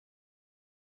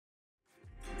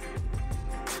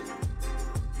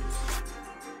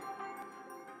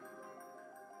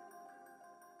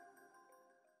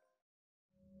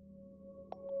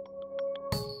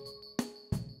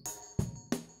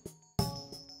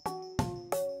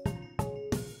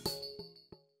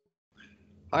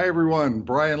Hi everyone,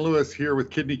 Brian Lewis here with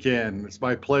KidneyCAN. It's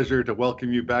my pleasure to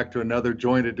welcome you back to another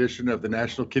joint edition of the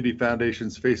National Kidney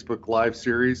Foundation's Facebook Live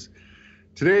series.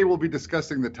 Today we'll be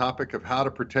discussing the topic of how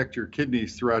to protect your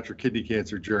kidneys throughout your kidney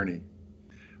cancer journey.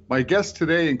 My guests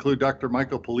today include Dr.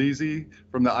 Michael Polizzi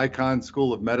from the Icahn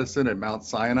School of Medicine at Mount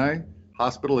Sinai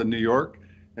Hospital in New York,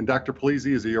 and Dr.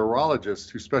 Polizzi is a urologist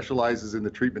who specializes in the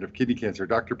treatment of kidney cancer.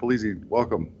 Dr. Polizzi,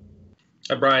 welcome.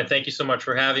 Hi, Brian. Thank you so much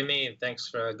for having me, and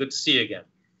thanks. Good to see you again.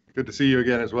 Good to see you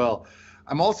again as well.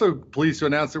 I'm also pleased to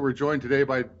announce that we're joined today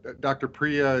by Dr.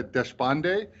 Priya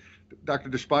Deshpande. Dr.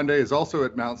 Deshpande is also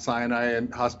at Mount Sinai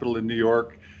Hospital in New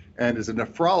York and is a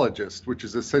nephrologist, which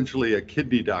is essentially a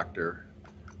kidney doctor.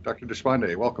 Dr.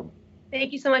 Deshpande, welcome.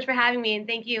 Thank you so much for having me, and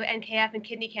thank you NKF and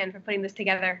KidneyCAN for putting this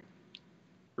together.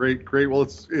 Great. Well,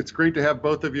 it's great to have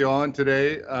both of you on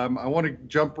today. I want to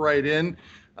jump right in.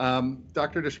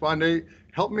 Dr. Deshpande,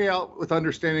 help me out with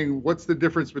understanding what's the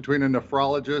difference between a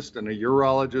nephrologist and a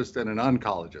urologist and an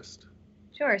oncologist.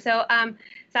 Sure. So as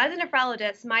a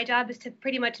nephrologist, my job is to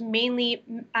pretty much mainly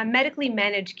medically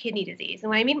manage kidney disease. And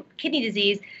when I mean kidney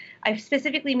disease, I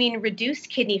specifically mean reduced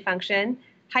kidney function,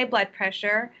 high blood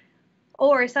pressure,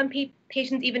 or some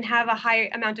patients even have a high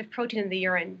amount of protein in the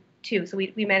urine too. So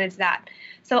we manage that.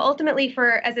 So ultimately,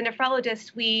 as a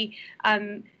nephrologist, we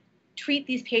treat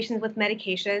these patients with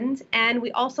medications, and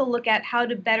we also look at how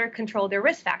to better control their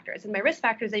risk factors. And by risk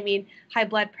factors, I mean high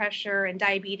blood pressure and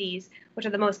diabetes, which are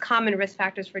the most common risk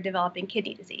factors for developing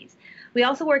kidney disease. We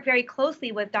also work very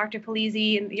closely with Dr.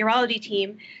 Polizzi and the urology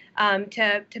team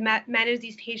to manage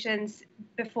these patients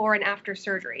before and after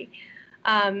surgery.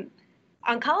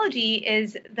 Oncology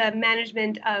is the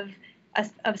management of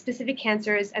specific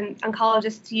cancers, and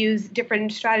oncologists use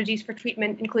different strategies for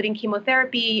treatment, including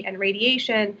chemotherapy and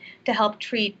radiation, to help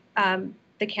treat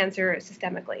the cancer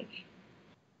systemically.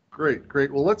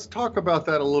 Great. Well, let's talk about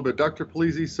that a little bit. Dr.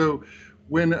 Polizzi, so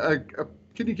when a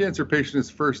kidney cancer patient is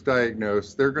first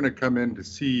diagnosed, they're going to come in to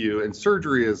see you, and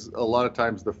surgery is a lot of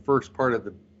times the first part of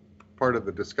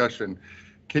the discussion.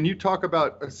 Can you talk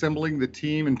about assembling the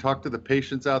team and talk to the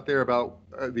patients out there about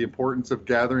the importance of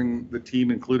gathering the team,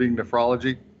 including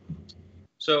nephrology?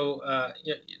 So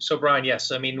Brian, yes.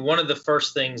 I mean, one of the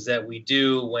first things that we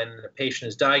do when a patient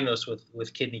is diagnosed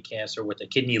with kidney cancer, with a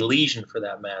kidney lesion for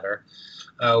that matter,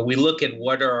 we look at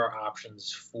what are our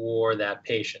options for that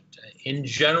patient. In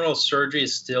general, surgery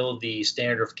is still the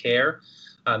standard of care,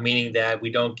 meaning that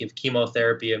we don't give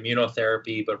chemotherapy,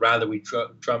 immunotherapy, but rather we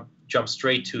jump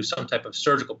straight to some type of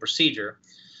surgical procedure.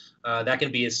 That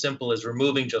can be as simple as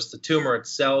removing just the tumor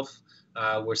itself,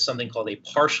 with something called a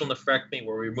partial nephrectomy,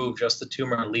 where we remove just the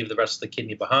tumor and leave the rest of the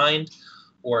kidney behind,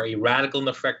 or a radical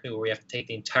nephrectomy, where we have to take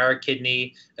the entire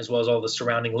kidney as well as all the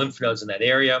surrounding lymph nodes in that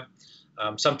area.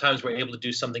 Sometimes we're able to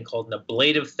do something called an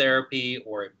ablative therapy,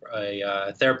 or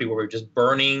a therapy where we're just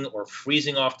burning or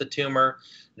freezing off the tumor.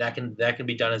 That can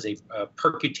be done as a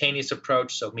percutaneous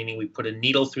approach, so meaning we put a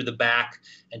needle through the back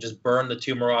and just burn the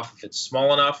tumor off if it's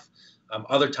small enough.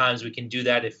 Other times we can do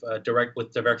that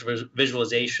with direct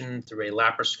visualization through a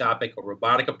laparoscopic or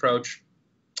robotic approach.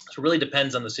 So it really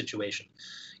depends on the situation.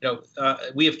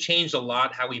 We have changed a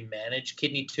lot how we manage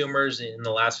kidney tumors in the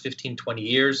last 15, 20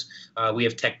 years. We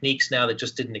have techniques now that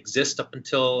just didn't exist up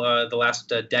until the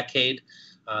last decade.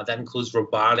 That includes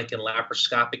robotic and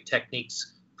laparoscopic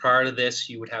techniques. Prior to this,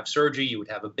 you would have surgery, you would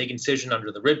have a big incision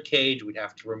under the rib cage, we'd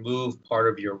have to remove part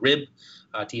of your rib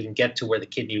to even get to where the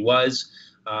kidney was.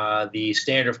 The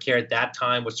standard of care at that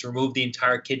time was to remove the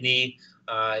entire kidney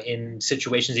in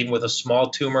situations even with a small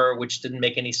tumor, which didn't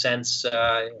make any sense,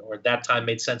 or at that time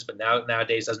made sense, but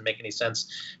nowadays doesn't make any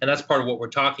sense. And that's part of what we're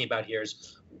talking about here,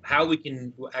 is how we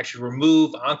can actually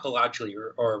remove oncologically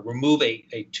or remove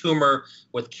a tumor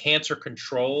with cancer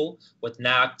control, with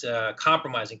not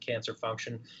compromising cancer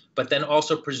function, but then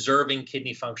also preserving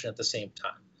kidney function at the same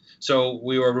time. So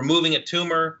we were removing a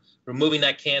tumor, removing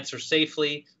that cancer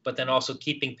safely, but then also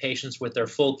keeping patients with their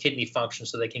full kidney function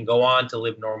so they can go on to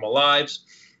live normal lives.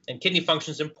 And kidney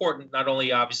function is important, not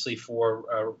only obviously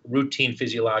for routine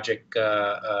physiologic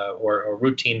or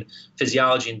routine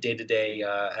physiology and day-to-day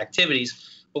activities,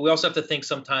 but we also have to think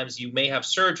sometimes you may have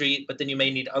surgery, but then you may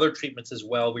need other treatments as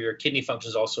well, where your kidney function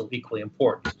is also equally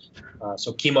important.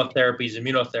 So chemotherapies,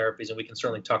 immunotherapies, and we can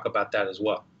certainly talk about that as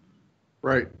well.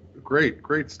 Right.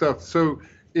 Great stuff. So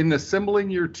in assembling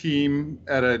your team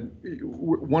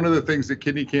one of the things that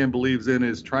KidneyCAN believes in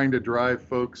is trying to drive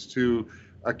folks to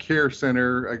a care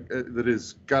center that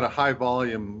has got a high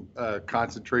volume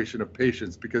concentration of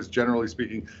patients, because generally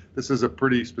speaking, this is a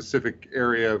pretty specific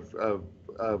area of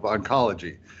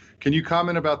oncology. Can you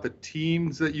comment about the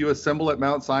teams that you assemble at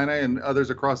Mount Sinai and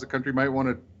others across the country might want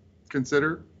to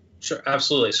consider? Sure,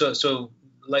 absolutely. So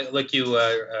like you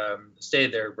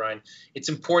stated there, Brian, it's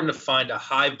important to find a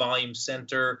high volume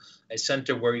center, a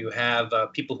center where you have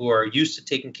people who are used to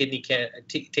taking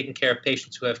taking care of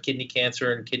patients who have kidney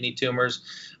cancer and kidney tumors.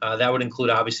 That would include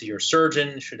obviously your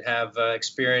surgeon should have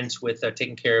experience with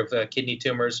taking care of kidney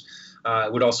tumors.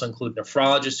 It would also include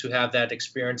nephrologists who have that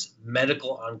experience,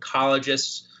 medical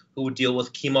oncologists who would deal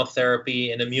with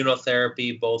chemotherapy and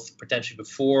immunotherapy, both potentially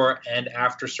before and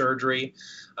after surgery.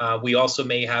 We also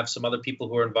may have some other people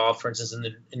who are involved, for instance, in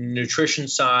the nutrition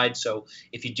side. So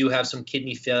if you do have some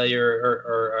kidney failure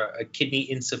or a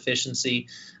kidney insufficiency,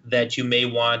 that you may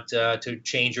want to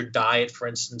change your diet, for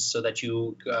instance, so that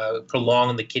you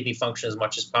prolong the kidney function as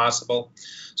much as possible.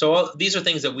 So these are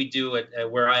things that we do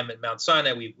at where I am at Mount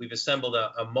Sinai. We've assembled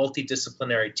a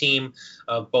multidisciplinary team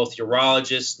of both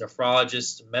urologists,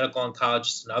 nephrologists, medical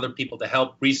oncologists, and other people to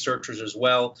help, researchers as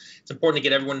well. It's important to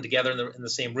get everyone together in the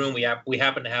same room. We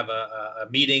happen to have a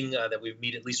meeting that we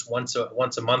meet at least once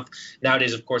a month.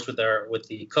 Nowadays, of course, with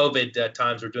the COVID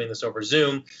times, we're doing this over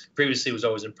Zoom. Previously, it was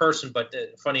always in person, but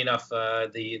funny enough,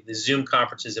 the Zoom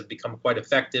conferences have become quite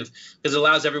effective because it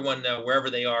allows everyone wherever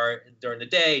they are during the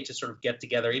day to sort of get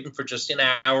together, even for just an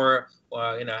hour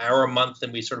a month,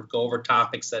 and we sort of go over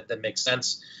topics that make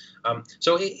sense.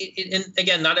 So and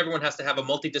again, not everyone has to have a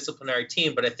multidisciplinary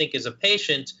team, but I think as a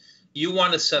patient, you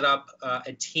want to set up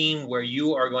a team where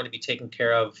you are going to be taken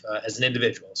care of as an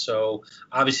individual. So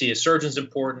obviously a surgeon is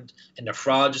important, a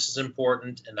nephrologist is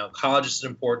important, an oncologist is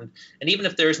important. And even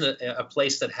if there isn't a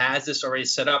place that has this already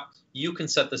set up, you can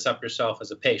set this up yourself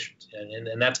as a patient.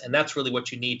 And that's really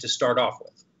what you need to start off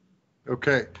with.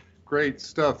 Okay, great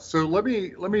stuff. So let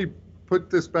me put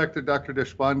this back to Dr.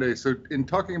 Deshpande. So in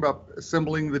talking about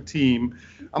assembling the team,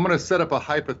 I'm going to set up a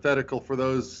hypothetical for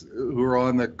those who are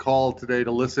on the call today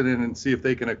to listen in and see if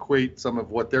they can equate some of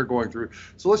what they're going through.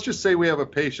 So let's just say we have a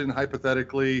patient,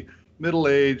 hypothetically,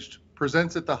 middle-aged,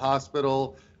 presents at the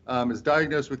hospital, is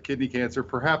diagnosed with kidney cancer,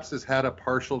 perhaps has had a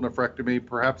partial nephrectomy,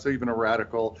 perhaps even a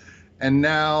radical, and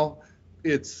now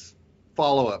it's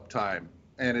follow-up time,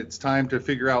 and it's time to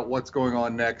figure out what's going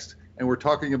on next. And we're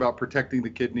talking about protecting the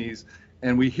kidneys,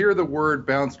 and we hear the word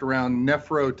bounced around,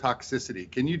 nephrotoxicity.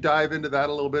 Can you dive into that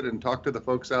a little bit and talk to the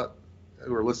folks out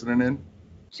who are listening in?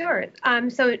 Sure.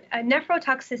 So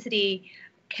nephrotoxicity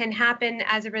can happen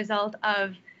as a result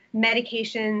of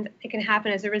medications. It can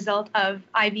happen as a result of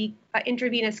IV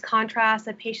intravenous contrast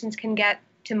that patients can get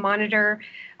to monitor.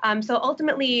 So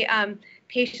ultimately,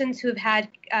 patients who have had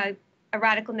a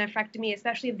radical nephrectomy,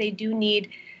 especially if they do need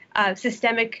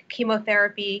systemic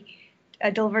chemotherapy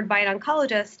delivered by an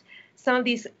oncologist, some of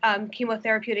these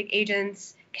chemotherapeutic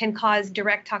agents can cause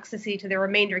direct toxicity to their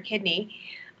remainder kidney.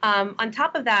 On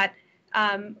top of that,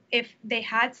 if they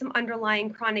had some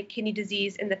underlying chronic kidney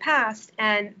disease in the past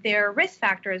and their risk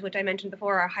factors, which I mentioned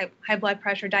before, are high blood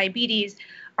pressure, diabetes,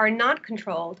 are not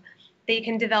controlled, they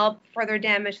can develop further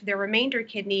damage to their remainder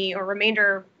kidney or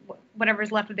remainder whatever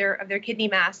is left of their kidney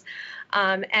mass.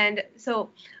 And so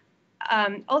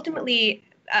ultimately,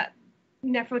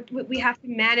 we have to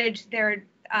manage their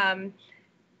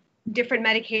different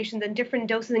medications and different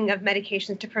dosing of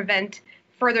medications to prevent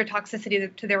further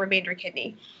toxicity to their remainder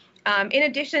kidney. In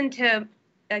addition to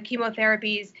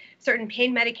chemotherapies, certain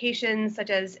pain medications such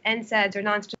as NSAIDs or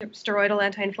non-steroidal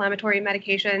anti-inflammatory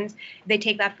medications, they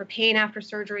take that for pain after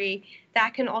surgery,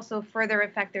 that can also further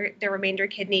affect their remainder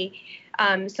kidney.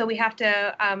 So we have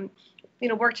to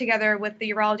work together with the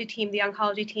urology team, the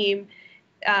oncology team,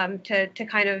 to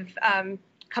kind of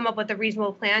come up with a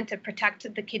reasonable plan to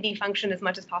protect the kidney function as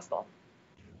much as possible.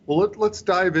 Well, let's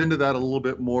dive into that a little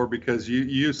bit more, because you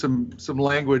use some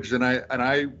language, and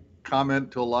I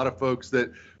comment to a lot of folks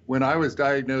that when I was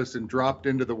diagnosed and dropped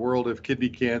into the world of kidney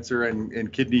cancer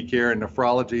and kidney care and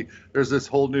nephrology, there's this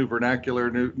whole new vernacular,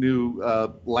 new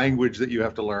language that you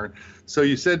have to learn. So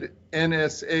you said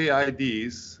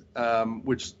NSAIDs,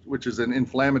 which is an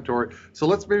inflammatory. So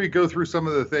let's maybe go through some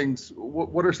of the things.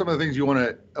 What are some of the things you want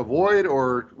to avoid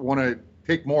or want to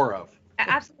take more of?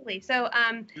 Absolutely. So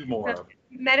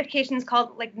medications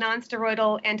called like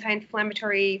non-steroidal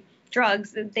anti-inflammatory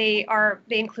drugs, they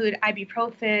include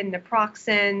ibuprofen,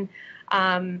 naproxen.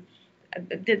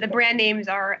 The brand names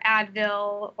are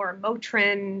Advil or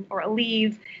Motrin or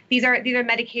Aleve. These are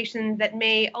medications that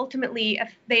may ultimately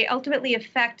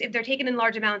affect, if they're taken in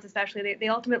large amounts especially, they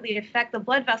ultimately affect the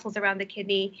blood vessels around the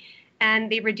kidney,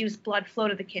 and they reduce blood flow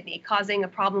to the kidney, causing a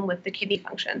problem with the kidney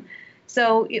function.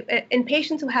 So in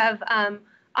patients who have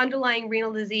underlying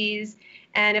renal disease,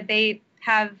 and if they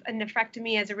have a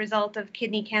nephrectomy as a result of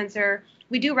kidney cancer,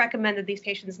 we do recommend that these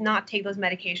patients not take those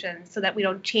medications so that we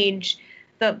don't change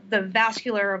the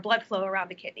vascular or blood flow around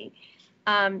the kidney.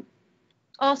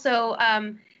 Also,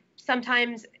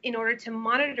 sometimes in order to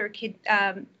monitor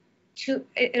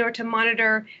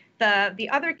the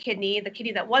other kidney, the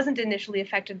kidney that wasn't initially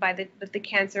affected by the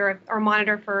cancer, or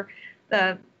monitor for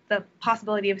the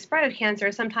possibility of spread of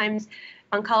cancer, sometimes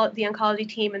the oncology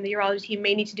team and the urology team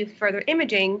may need to do further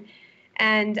imaging.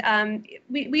 And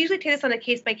we usually take this on a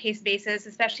case-by-case basis,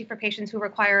 especially for patients who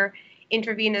require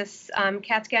intravenous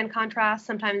CAT scan contrast.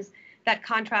 Sometimes that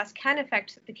contrast can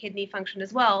affect the kidney function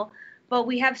as well. But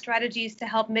we have strategies to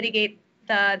help mitigate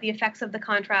the effects of the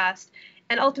contrast.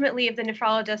 And ultimately, if the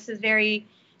nephrologist is very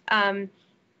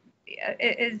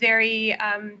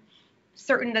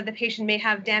certain that the patient may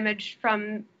have damage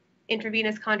from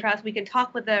intravenous contrast, we can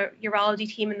talk with the urology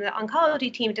team and the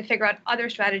oncology team to figure out other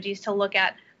strategies to look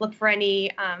for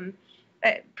any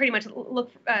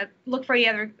look for any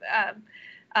other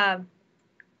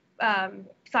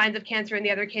signs of cancer in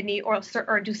the other kidney, or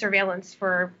do surveillance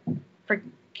for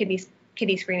kidney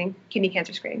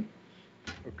cancer screening.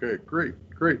 Okay, great.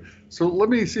 So let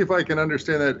me see if I can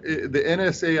understand that. The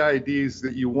NSAIDs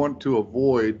that you want to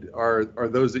avoid are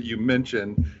those that you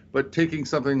mentioned, but taking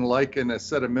something like an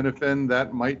acetaminophen,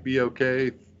 that might be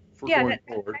okay for going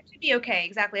forward. That should be okay,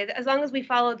 exactly. As long as we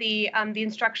follow the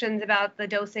instructions about the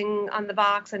dosing on the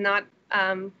box and not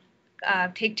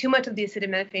take too much of the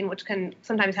acetaminophen, which can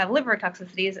sometimes have liver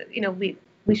toxicities.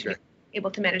 We should be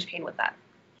able to manage pain with that.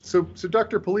 So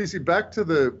Dr. Polisi, back to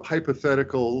the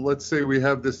hypothetical. Let's say we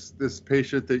have this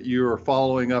patient that you are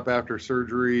following up after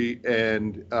surgery,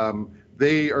 and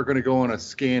they are going to go on a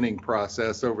scanning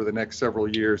process over the next several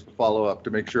years to follow up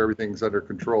to make sure everything's under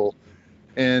control.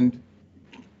 And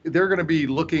they're going to be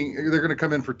they're going to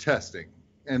come in for testing,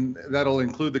 and that'll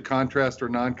include the contrast or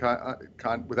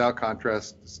without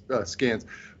contrast scans.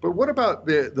 But what about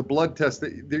the blood test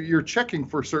that you're checking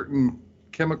for certain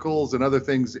chemicals and other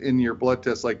things in your blood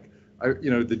test, like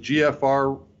the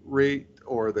GFR rate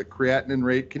or the creatinine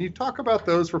rate? Can you talk about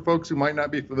those for folks who might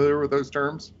not be familiar with those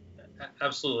terms?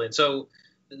 Absolutely. And so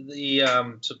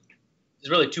so it's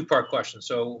really a two-part question.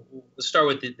 So let's start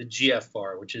with the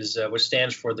GFR, which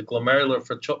stands for the glomerular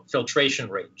filtration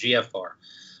rate, GFR.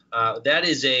 That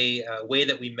is a way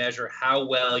that we measure how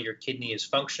well your kidney is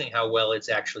functioning, how well it's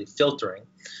actually filtering.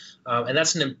 And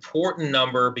that's an important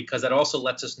number because that also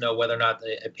lets us know whether or not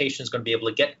a patient is going to be able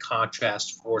to get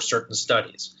contrast for certain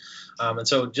studies. And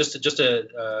so just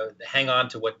to hang on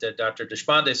to what Dr.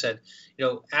 Deshpande said,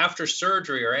 after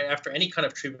surgery or after any kind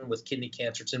of treatment with kidney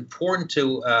cancer, it's important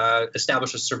to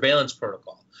establish a surveillance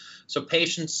protocol. So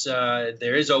patients,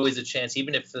 there is always a chance,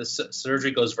 even if the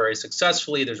surgery goes very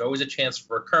successfully, there's always a chance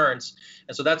for recurrence.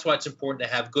 And so that's why it's important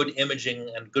to have good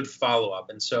imaging and good follow-up.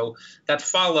 And so that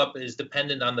follow-up is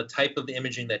dependent on the type of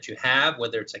imaging that you have,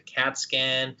 whether it's a CAT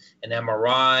scan, an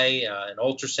MRI, an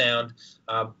ultrasound.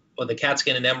 Or the CAT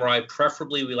scan and MRI,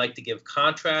 preferably we like to give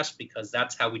contrast because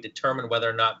that's how we determine whether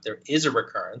or not there is a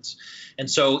recurrence. And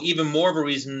so even more of a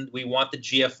reason we want the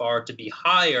GFR to be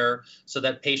higher so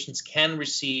that patients can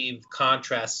receive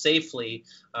contrast safely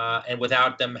and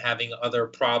without them having other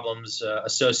problems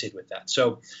associated with that.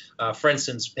 So for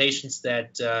instance, patients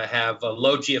that have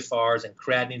low GFRs and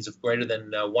creatinines of greater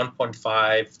than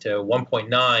 1.5 to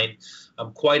 1.9,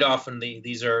 quite often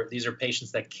these are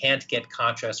patients that can't get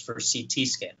contrast for CT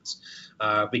scans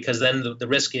because then the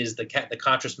risk is the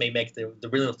contrast may make the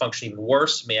renal function even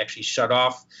worse, may actually shut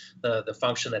off the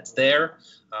function that's there.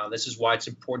 This is why it's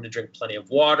important to drink plenty of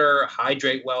water,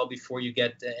 hydrate well before you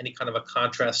get any kind of a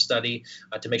contrast study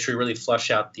to make sure you really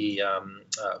flush out the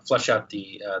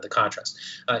contrast.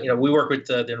 We work with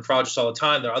the nephrologists all the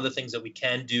time. There are other things that we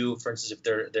can do. For instance,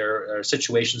 if there are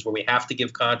situations where we have to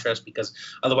give contrast because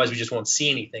otherwise we just won't see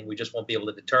anything. We just won't be able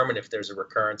to determine if there's a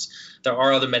recurrence. There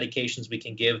are other medications we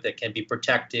can give that can be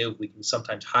protective. We can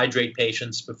sometimes hydrate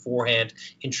patients beforehand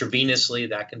intravenously.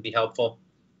 That can be helpful.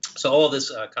 So all of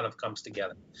this kind of comes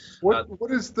together. What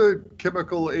is the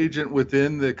chemical agent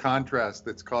within the contrast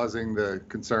that's causing the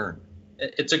concern?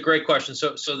 It's a great question.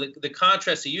 So the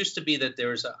contrast, it used to be that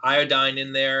there's iodine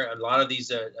in there. A lot of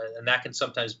these, and that can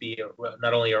sometimes be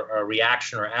not only a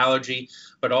reaction or allergy,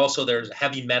 but also there's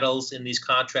heavy metals in these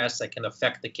contrasts that can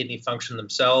affect the kidney function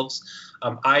themselves.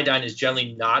 Iodine is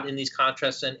generally not in these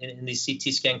contrasts and in these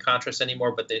CT scan contrasts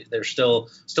anymore, but they're still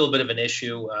a bit of an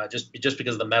issue just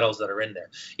because of the metals that are in there.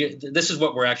 This is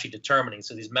what we're actually determining.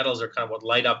 So these metals are kind of what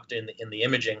light up in the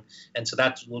imaging, and so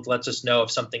that lets us know if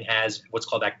something has what's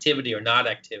called activity or not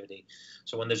activity.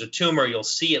 So when there's a tumor, you'll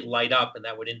see it light up, and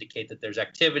that would indicate that there's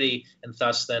activity, and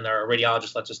thus then our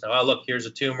radiologist lets us know, oh, look, here's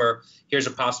a tumor, here's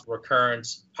a possible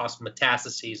recurrence, possible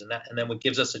metastases, and then what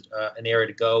gives us an area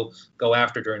to go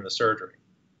after during the surgery.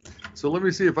 So let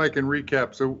me see if I can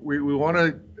recap. So we want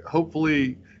to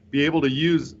hopefully be able to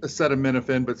use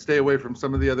acetaminophen, but stay away from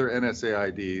some of the other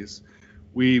NSAIDs.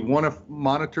 We want to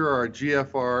monitor our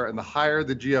GFR, and the higher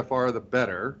the GFR, the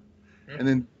better. And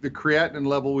then the creatinine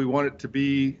level, we want it to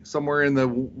be somewhere in the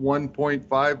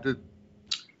 1.5 to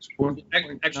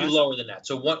 1.9. Actually lower than that.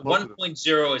 So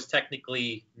 1.0 is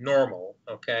technically normal,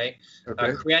 okay?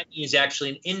 Creatinine is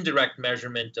actually an indirect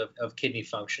measurement of kidney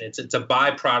function. It's a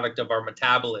byproduct of our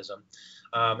metabolism.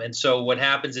 And so what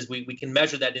happens is we can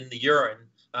measure that in the urine,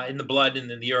 in the blood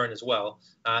and in the urine as well.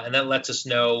 And that lets us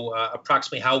know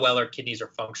approximately how well our kidneys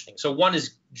are functioning. So 1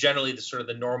 is generally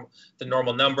the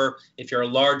normal number. If you're a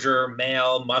larger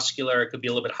male, muscular, it could be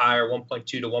a little bit higher. 1.2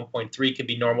 to 1.3 could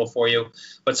be normal for you,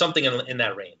 but something in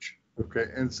that range. Okay.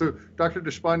 And so, Dr.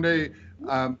 Deshpande,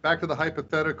 back to the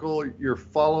hypothetical, you're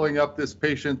following up this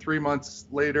patient 3 months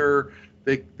later.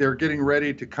 They're getting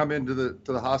ready to come into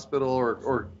the hospital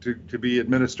or to be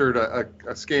administered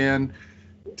a scan.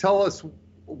 Tell us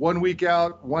 1 week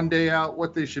out, 1 day out,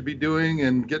 what they should be doing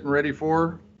and getting ready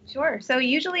for. Sure. So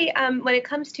usually when it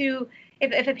comes to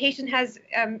if a patient has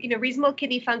reasonable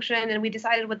kidney function, and we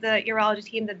decided with the urology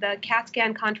team that the CAT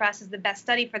scan contrast is the best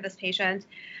study for this patient,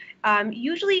 I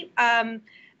usually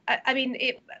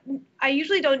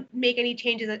don't make any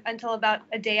changes until about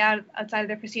a day outside of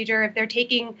their procedure. If they're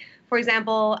taking, for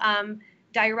example,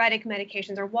 diuretic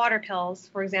medications or water pills,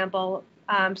 for example,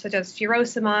 such as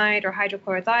furosemide or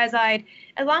hydrochlorothiazide,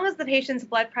 as long as the patient's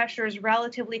blood pressure is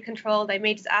relatively controlled, I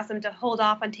may just ask them to hold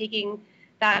off on taking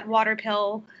that water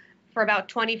pill for about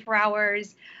 24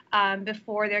 hours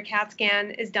before their CAT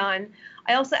scan is done.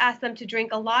 I also ask them to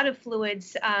drink a lot of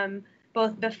fluids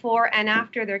both before and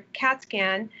after their CAT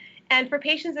scan. And for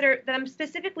patients that I'm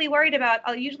specifically worried about,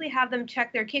 I'll usually have them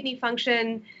check their kidney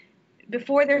function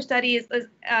before their study is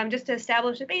just to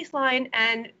establish a baseline,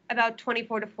 and about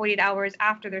 24 to 48 hours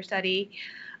after their study.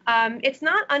 It's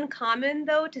not uncommon,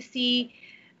 though, to see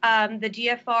the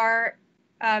GFR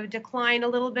decline a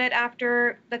little bit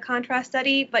after the contrast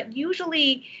study, but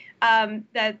usually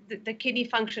the kidney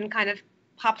function kind of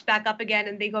pops back up again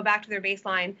and they go back to their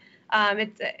baseline.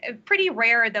 It's pretty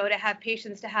rare, though, to have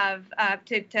patients to have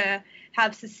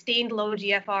sustained low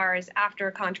GFRs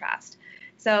after contrast.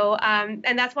 So,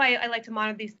 and that's why I like to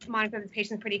monitor these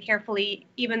patients pretty carefully,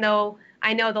 even though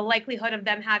I know the likelihood of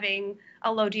them having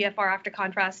a low GFR after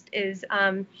contrast is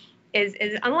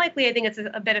unlikely. I think it's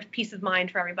a bit of peace of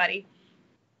mind for everybody.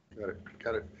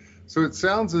 Got it. So it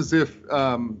sounds as if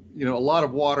a lot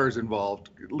of water is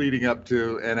involved leading up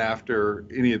to and after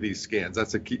any of these scans.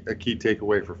 That's a key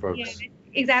takeaway for folks. Yeah,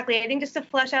 exactly. I think just to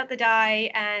flush out the dye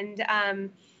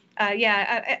and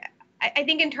I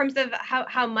think in terms of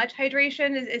how much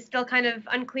hydration is still kind of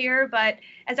unclear, but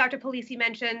as Dr. Polisi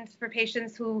mentioned, for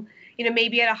patients who may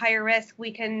be at a higher risk,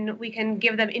 we can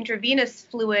give them intravenous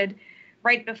fluid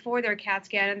right before their CAT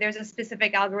scan, and there's a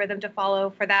specific algorithm to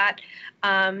follow for that.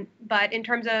 But in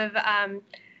terms of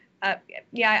I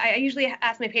usually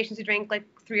ask my patients to drink like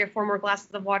 3 or 4 more glasses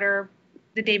of water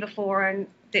the day before and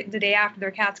the day after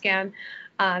their CAT scan,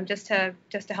 just to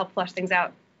help flush things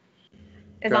out,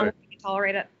 as long as they can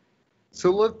tolerate it. So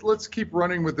let's keep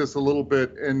running with this a little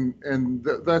bit, and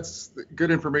that's good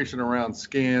information around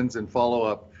scans and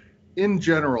follow-up. In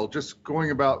general, just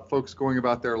folks going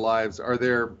about their lives, are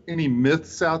there any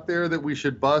myths out there that we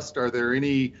should bust? Are there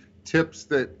any tips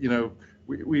that,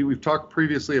 we've talked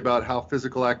previously about how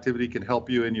physical activity can help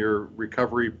you in your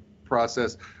recovery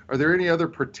process. Are there any other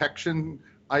protection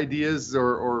ideas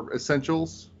or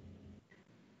essentials?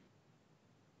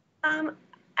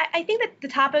 I think that the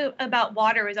topic about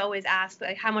water is always asked,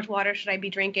 like, how much water should I be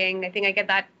drinking? I think I get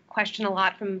that question a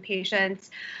lot from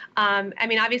patients.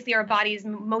 Obviously our body is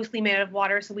mostly made out of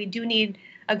water, so we do need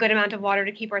a good amount of water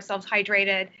to keep ourselves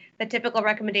hydrated. The typical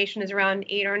recommendation is around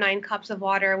 8 or 9 cups of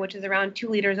water, which is around 2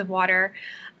 liters of water.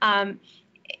 But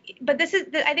I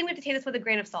think we have to take this with a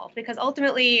grain of salt, because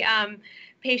ultimately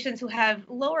patients who have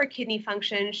lower kidney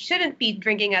function shouldn't be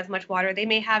drinking as much water. They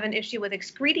may have an issue with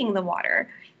excreting the water.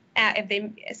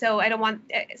 So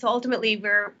ultimately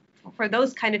for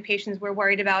those kind of patients, we're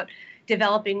worried about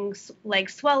developing leg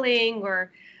swelling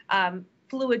or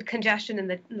fluid congestion in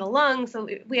the lungs. So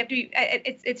we have to.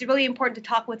 It's really important to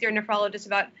talk with your nephrologist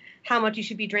about how much you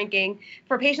should be drinking.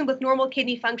 For patients with normal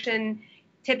kidney function,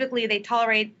 typically they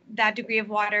tolerate that degree of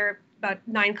water, about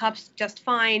 9 cups, just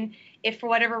fine. If for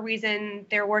whatever reason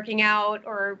they're working out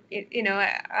or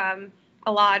a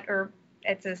lot, or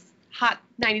it's a hot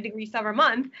 90-degree summer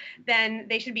month, then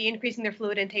they should be increasing their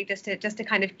fluid intake just to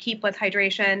kind of keep with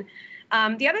hydration.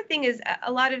 The other thing is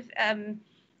a lot of,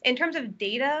 in terms of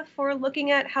data for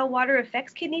looking at how water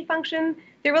affects kidney function,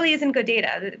 there really isn't good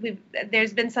data.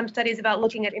 There's been some studies about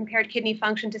looking at impaired kidney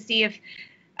function to see if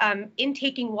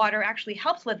intaking water actually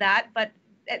helps with that, but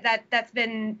that's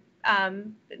been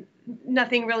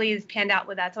nothing really has panned out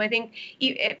with that. So I think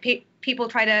people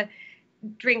try to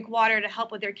drink water to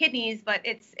help with their kidneys, but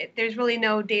there's really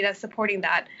no data supporting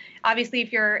that. Obviously,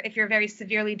 if you're very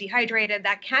severely dehydrated,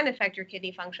 that can affect your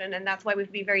kidney function, and that's why we have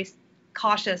to be very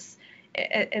cautious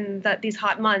in these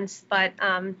hot months. But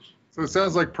so it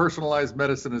sounds like personalized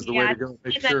medicine is the way to go.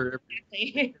 Make sure every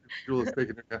exactly. individual is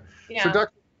taking account. Yeah. So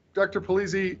Dr.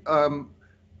 Polizzi,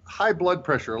 high blood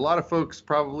pressure. A lot of folks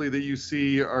probably that you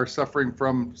see are suffering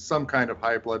from some kind of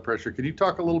high blood pressure. Can you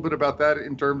talk a little bit about that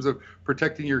in terms of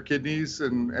protecting your kidneys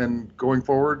and going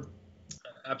forward?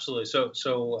 Absolutely.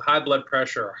 So high blood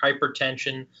pressure,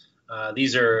 hypertension,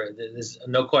 there's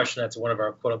no question that's one of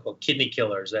our quote unquote kidney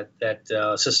killers.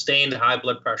 That sustained high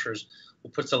blood pressures will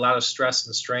put a lot of stress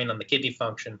and strain on the kidney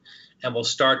function, and will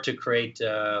start to create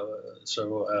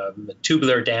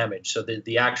tubular damage. So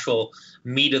the actual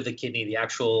meat of the kidney, the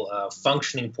actual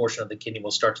functioning portion of the kidney,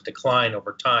 will start to decline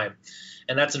over time.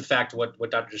 And that's in fact what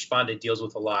Dr. Deshpande deals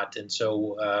with a lot. And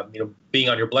so being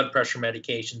on your blood pressure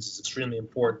medications is extremely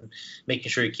important. Making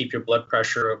sure you keep your blood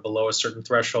pressure below a certain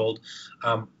threshold,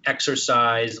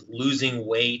 exercise, losing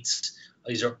weight.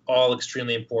 These are all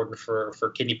extremely important for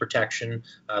kidney protection.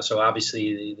 So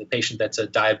obviously, the patient that's a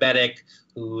diabetic,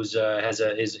 who's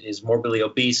is morbidly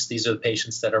obese, these are the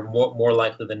patients that are more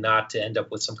likely than not to end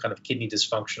up with some kind of kidney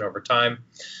dysfunction over time.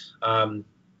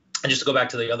 And just to go back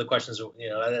to the other questions,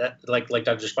 like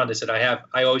Dr. Deshpande said,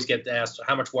 I always get asked,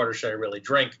 how much water should I really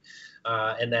drink?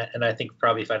 And I think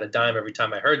probably if I had a dime every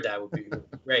time I heard that would be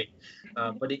great.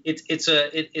 But it's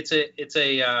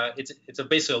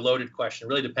basically a loaded question. It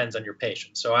really depends on your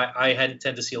patient. So I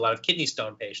tend to see a lot of kidney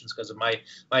stone patients because of my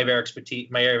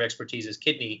area of expertise is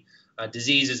kidney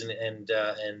diseases and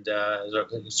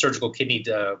surgical kidney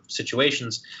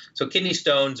situations. So kidney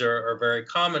stones are very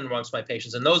common amongst my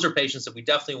patients, and those are patients that we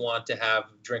definitely want to have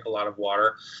drink a lot of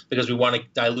water because we want to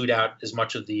dilute out as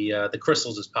much of the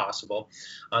crystals as possible.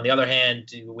 On the other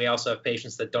hand, we also have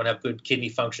patients that don't have good kidney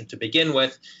function to begin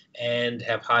with and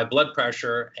have high blood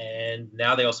pressure, and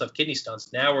now they also have kidney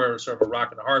stones. Now we're sort of a rock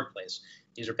and a hard place.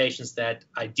 These are patients that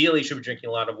ideally should be drinking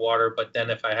a lot of water, but then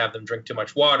if I have them drink too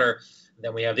much water,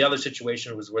 then we have the other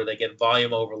situation where they get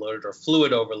volume overloaded or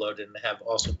fluid overloaded and have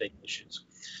also big issues.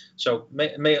 So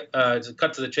to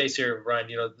cut to the chase here, Brian,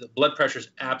 the blood pressure is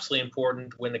absolutely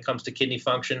important when it comes to kidney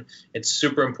function. It's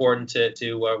super important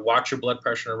to watch your blood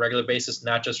pressure on a regular basis,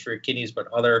 not just for your kidneys, but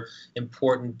other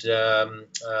important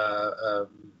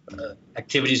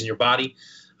activities in your body.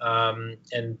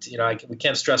 We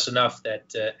can't stress enough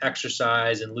that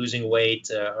exercise and losing weight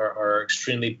are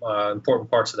extremely important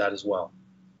parts of that as well.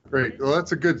 Great. Well,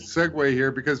 that's a good segue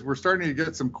here because we're starting to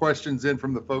get some questions in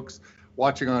from the folks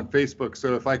watching on Facebook.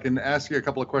 So if I can ask you a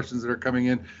couple of questions that are coming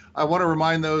in, I want to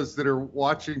remind those that are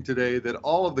watching today that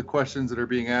all of the questions that are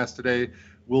being asked today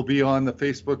will be on the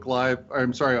Facebook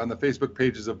on the Facebook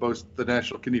pages of both the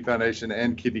National Kidney Foundation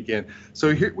and KidneyCAN.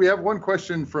 So here we have one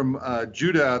question from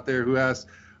Judah out there who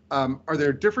asks, are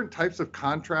there different types of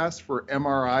contrast for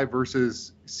MRI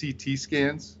versus CT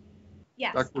scans?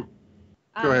 Yes. Dr.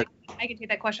 Go ahead. I can take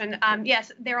that question.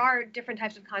 Yes, there are different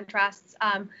types of contrasts.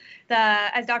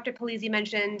 As Dr. Polizzi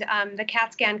mentioned, the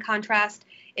CAT scan contrast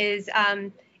is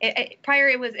prior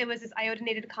it was this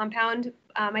iodinated compound.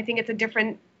 I think it's a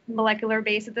different molecular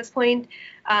base at this point.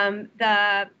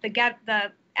 The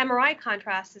MRI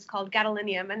contrast is called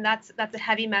gadolinium, and that's a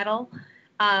heavy metal.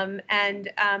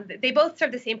 They both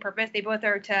serve the same purpose. They both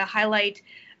are to highlight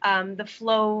the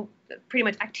flow, pretty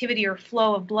much activity or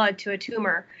flow of blood to a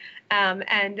tumor.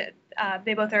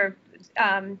 They both are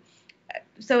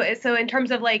so in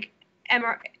terms of like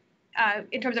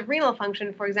in terms of renal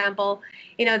function, for example,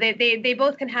 they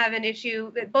both can have an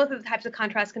issue. Both of the types of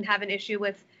contrast can have an issue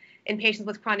in patients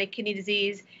with chronic kidney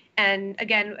disease. And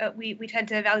again, we tend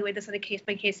to evaluate this on a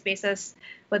case-by-case basis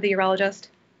with the urologist.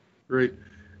 Great.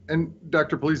 And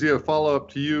Dr. Polizzi, a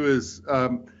follow-up to you is,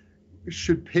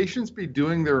 should patients be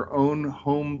doing their own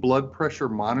home blood pressure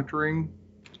monitoring?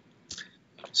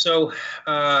 So,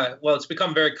 well, it's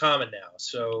become very common now.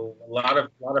 So a lot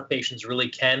of patients really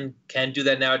can do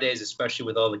that nowadays, especially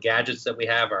with all the gadgets that we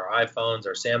have, our iPhones,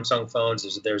 our Samsung phones.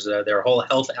 There are whole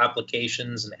health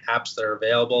applications and apps that are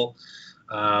available.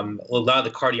 A lot of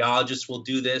the cardiologists will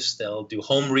do this. They'll do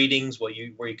home readings where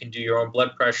you can do your own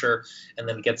blood pressure and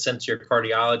then get sent to your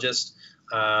cardiologist.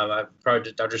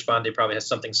 Dr. Spande probably has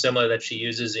something similar that she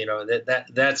uses.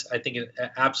 That's I think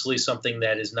absolutely something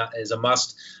that is a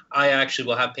must. I actually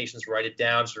will have patients write it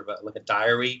down, sort of like a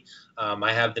diary.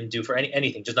 I have them do for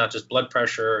anything, not just blood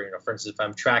pressure. For instance, if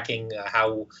I'm tracking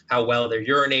how well they're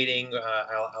urinating,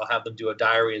 I'll have them do a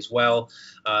diary as well,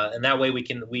 and that way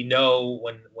we know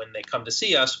when they come to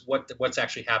see us what's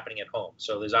actually happening at home.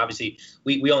 So there's obviously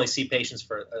we only see patients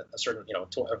for a certain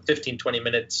 15-20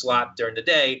 minute slot during the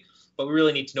day, but we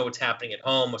really need to know what's happening at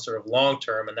home, sort of long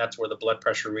term, and that's where the blood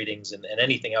pressure readings and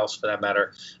anything else for that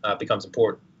matter becomes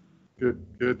important.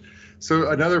 Good. So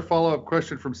another follow-up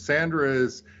question from Sandra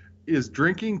is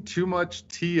drinking too much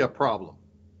tea a problem?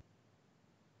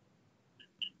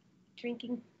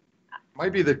 Drinking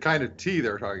might be the kind of tea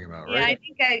they're talking about, right? I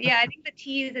think the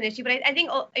tea is an issue, but I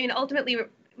think ultimately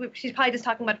she's probably just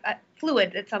talking about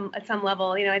fluid at some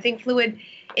level. I think fluid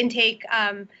intake,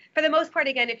 for the most part,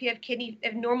 again, if you have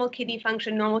normal kidneys can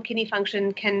excrete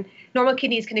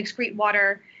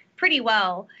water pretty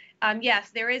well. Yes,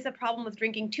 there is a problem with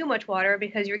drinking too much water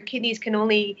because your kidneys can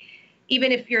only,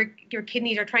 even if your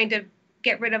kidneys are trying to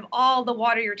get rid of all the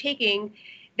water you're taking,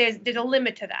 there's a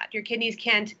limit to that. Your kidneys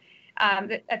can't.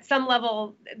 At some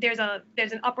level, there's a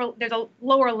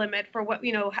lower limit for what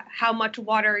how much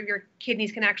water your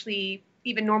kidneys can actually,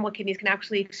 even normal kidneys can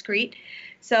actually excrete.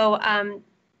 So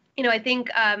I think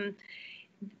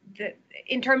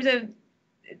in terms of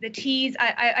the teas,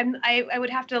 I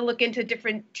would have to look into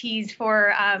different teas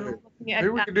for looking at. Maybe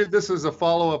we could do this as a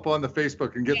follow-up on the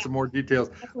Facebook and get some more details.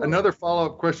 Absolutely. Another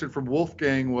follow-up question from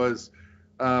Wolfgang was,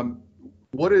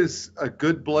 what is a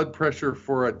good blood pressure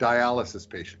for a dialysis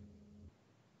patient?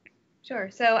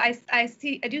 Sure. So I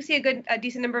do see a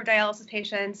decent number of dialysis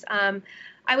patients.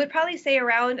 I would probably say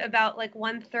around about like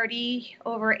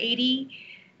 130/80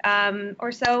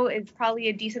 or so is probably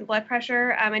a decent blood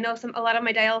pressure. I know a lot of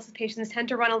my dialysis patients tend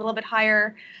to run a little bit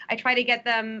higher. I try to get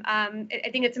them. I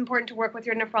think it's important to work with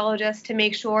your nephrologist to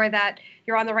make sure that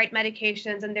you're on the right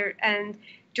medications and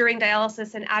during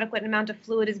dialysis an adequate amount of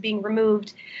fluid is being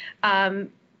removed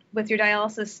with your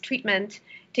dialysis treatment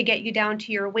to get you down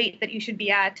to your weight that you should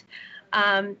be at.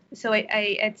 So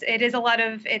it is a lot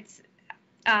of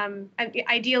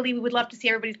ideally we would love to see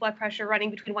everybody's blood pressure running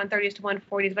between 130s to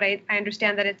 140s, but I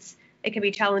understand that it can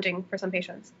be challenging for some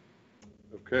patients.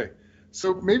 Okay,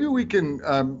 so maybe we can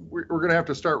we're going to have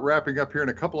to start wrapping up here in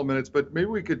a couple of minutes, but maybe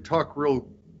we could talk real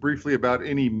briefly about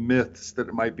any myths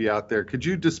that might be out there. Could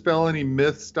you dispel any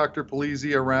myths, Dr.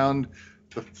 Polizzi, around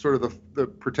the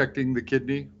protecting the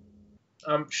kidney?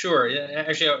 Sure.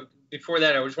 Actually, before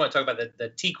that, I just want to talk about the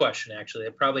tea question. Actually,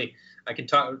 I can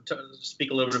speak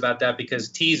a little bit about that because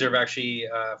teas are actually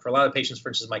for a lot of patients, for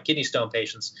instance, my kidney stone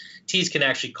patients, teas can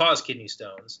actually cause kidney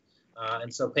stones.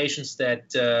 And so patients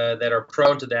that are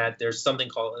prone to that, there's something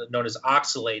known as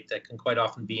oxalate that can quite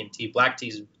often be in tea, black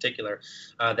teas in particular,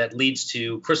 that leads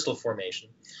to crystal formation.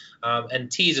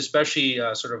 And teas, especially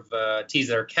teas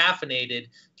that are caffeinated,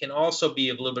 can also be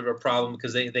a little bit of a problem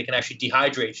because they can actually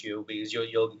dehydrate you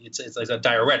because it's like a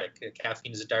diuretic.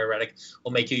 Caffeine is a diuretic,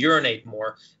 will make you urinate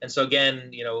more. And so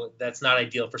again, that's not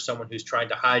ideal for someone who's trying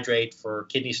to hydrate for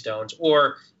kidney stones,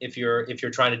 or if you're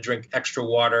trying to drink extra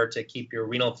water to keep your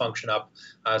renal function up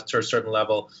to a certain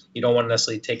level. You don't want to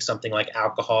necessarily take something like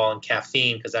alcohol and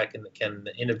caffeine because that can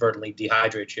inadvertently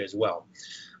dehydrate you as well.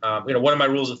 One of my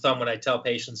rules of thumb when I tell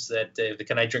patients that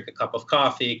can I drink a cup of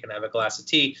coffee, can I have a glass of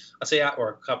tea, I'll say, or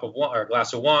a cup of wine, or a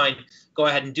glass of wine, go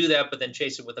ahead and do that, but then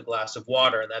chase it with a glass of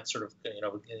water. And that's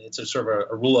it's a sort of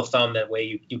a rule of thumb. That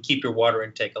way you keep your water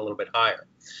intake a little bit higher.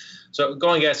 So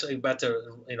going back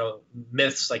to,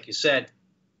 myths, like you said,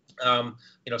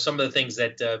 some of the things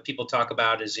that people talk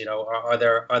about is, are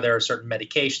there certain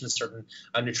medications, certain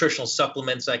nutritional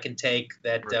supplements I can take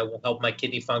that will help my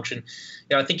kidney function?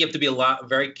 I think you have to be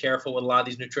very careful with a lot of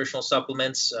these nutritional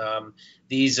supplements.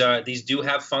 These do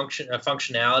have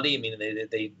functionality. I mean,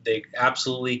 they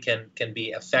absolutely can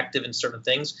be effective in certain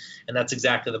things, and that's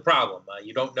exactly the problem.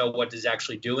 You don't know what it's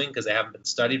actually doing because they haven't been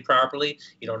studied properly.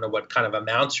 You don't know what kind of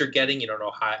amounts you're getting. You don't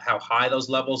know how high those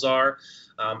levels are.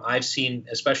 I've seen,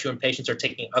 especially when patients are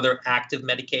taking other active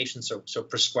medications, so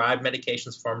prescribed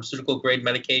medications, pharmaceutical grade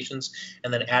medications,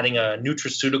 and then adding a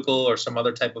nutraceutical or some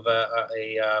other type of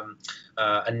a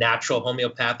natural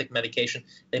homeopathic medication,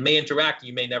 they may interact.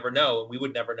 You may never know. We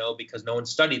would never know because no one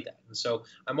studied that. And so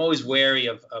I'm always wary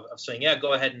of saying, yeah,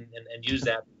 go ahead and use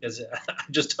that, because I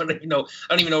just don't even know.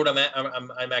 I don't even know what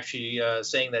I'm actually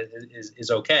saying that is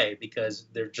okay, because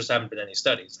there just haven't been any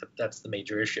studies. That's the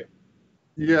major issue.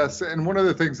 Yes, and one of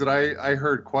the things that I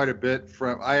heard quite a bit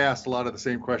from, I asked a lot of the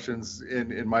same questions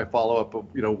in my follow-up of,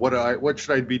 what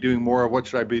should I be doing more of, what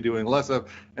should I be doing less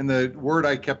of? And the word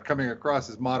I kept coming across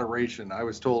is moderation. I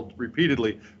was told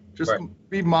repeatedly, just Right.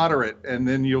 be moderate and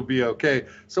then you'll be okay.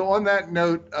 So on that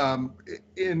note,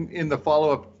 in the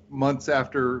follow-up months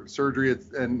after surgery,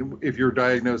 and if you're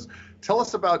diagnosed, tell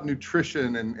us about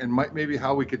nutrition and maybe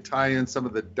how we could tie in some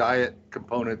of the diet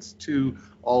components to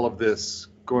all of this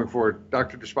going forward.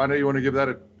 Dr. Deshpande, you want to give that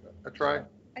a try?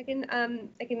 I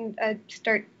can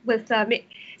start with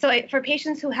for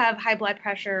patients who have high blood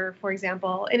pressure, for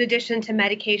example, in addition to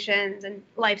medications and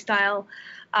lifestyle,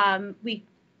 one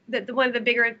of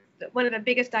the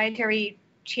biggest dietary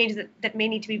changes that may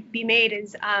need to be made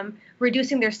is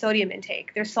reducing their sodium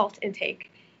intake, their salt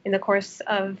intake in the course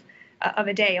of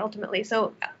a day, ultimately.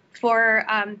 So for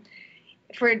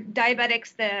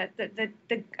diabetics,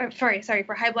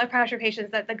 for high blood pressure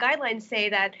patients, that the guidelines say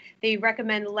that they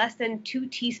recommend less than 2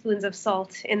 teaspoons of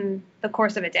salt in the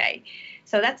course of a day.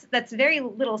 So that's very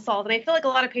little salt, and I feel like a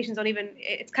lot of patients don't even.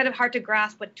 It's kind of hard to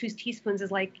grasp what 2 teaspoons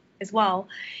is like as well,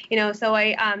 So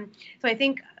I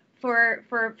think for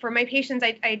my patients,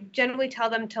 I generally tell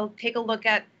them to take a look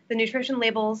at the nutrition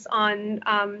labels on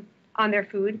their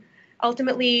food.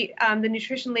 Ultimately, the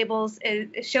nutrition labels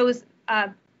it shows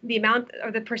the amount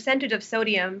or the percentage of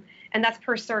sodium, and that's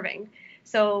per serving.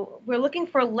 So we're looking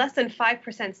for less than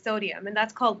 5% sodium, and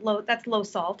that's low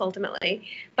salt ultimately,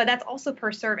 but that's also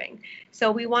per serving.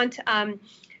 So we want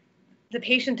the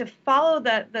patient to follow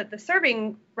the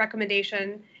serving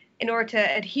recommendation in order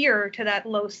to adhere to that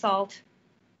low salt,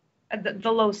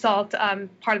 the low salt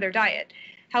part of their diet.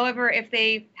 However, if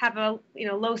they have a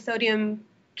low sodium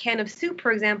can of soup,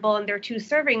 for example, and there are 2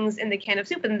 servings in the can of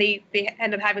soup, and they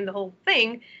end up having the whole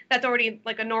thing, that's already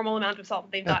like a normal amount of salt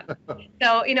that they've got.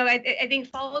 So, I think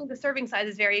following the serving size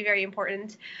is very, very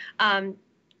important.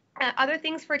 Other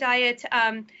things for diet,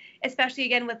 especially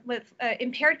again with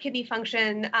impaired kidney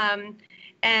function, and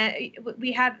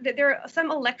there are some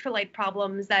electrolyte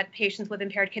problems that patients with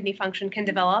impaired kidney function can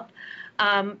develop.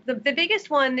 The biggest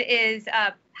one is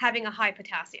having a high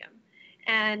potassium.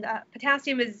 And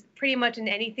potassium is pretty much in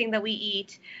anything that we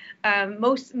eat.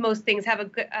 Most things have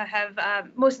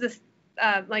most of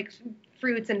the like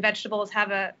fruits and vegetables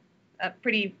have a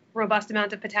pretty robust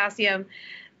amount of potassium,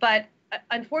 but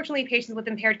unfortunately, patients with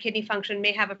impaired kidney function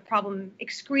may have a problem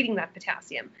excreting that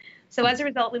potassium. So as a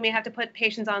result, we may have to put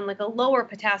patients on like a lower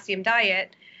potassium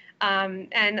diet,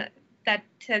 and that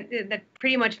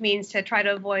pretty much means to try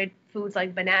to avoid foods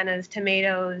like bananas,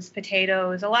 tomatoes,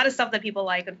 potatoes, a lot of stuff that people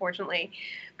like, unfortunately.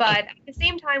 But at the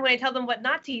same time, when I tell them what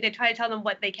not to eat, I try to tell them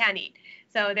what they can eat.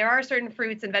 So there are certain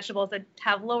fruits and vegetables that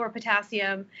have lower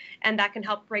potassium, and that can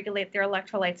help regulate their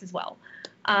electrolytes as well.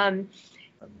 Yeah.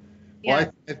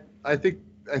 Well, I think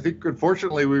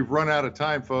unfortunately we've run out of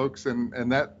time, folks.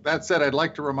 And that said, I'd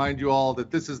like to remind you all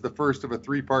that this is the first of a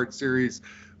 3-part series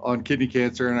on kidney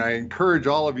cancer, and I encourage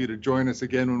all of you to join us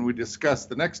again when we discuss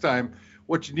the next time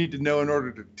what you need to know in order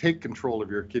to take control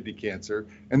of your kidney cancer.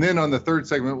 And then on the 3rd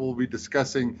segment, we'll be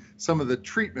discussing some of the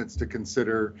treatments to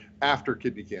consider after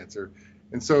kidney cancer.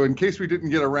 And so in case we didn't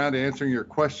get around to answering your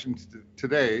questions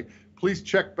today, please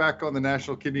check back on the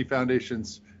National Kidney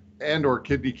Foundation's and/or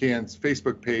KidneyCAN's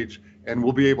Facebook page, and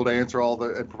we'll be able to answer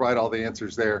and provide all the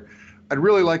answers there. I'd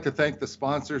really like to thank the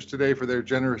sponsors today for their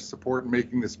generous support in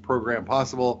making this program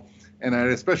possible. And I'd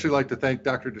especially like to thank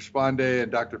Dr. Deshpande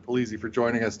and Dr. Polizzi for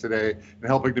joining us today and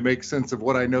helping to make sense of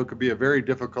what I know could be a very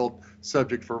difficult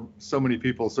subject for so many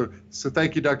people. So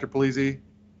thank you, Dr. Polizzi.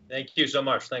 Thank you so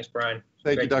much. Thanks, Brian.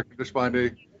 Thank you, Dr.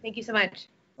 Deshpande. Thank you so much.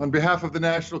 On behalf of the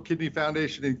National Kidney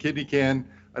Foundation and KidneyCAN,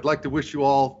 I'd like to wish you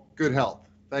all good health.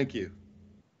 Thank you.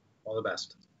 All the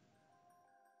best.